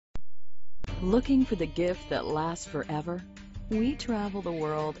Looking for the gift that lasts forever? We travel the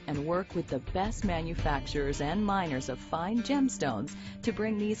world and work with the best manufacturers and miners of fine gemstones to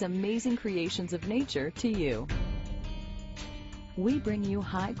bring these amazing creations of nature to you. We bring you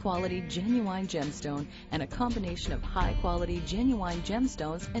high-quality, genuine gemstone and a combination of high-quality, genuine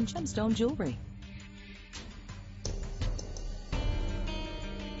gemstones and gemstone jewelry.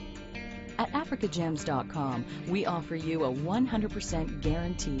 At AfricaGems.com, we offer you a 100%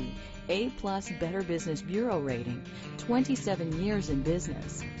 guarantee, A+ Better Business Bureau rating, 27 years in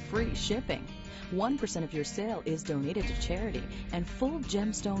business, free shipping, 1% of your sale is donated to charity, and full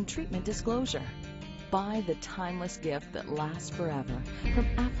gemstone treatment disclosure. Buy the timeless gift that lasts forever from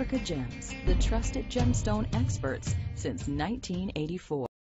Africa Gems, the trusted gemstone experts since 1984.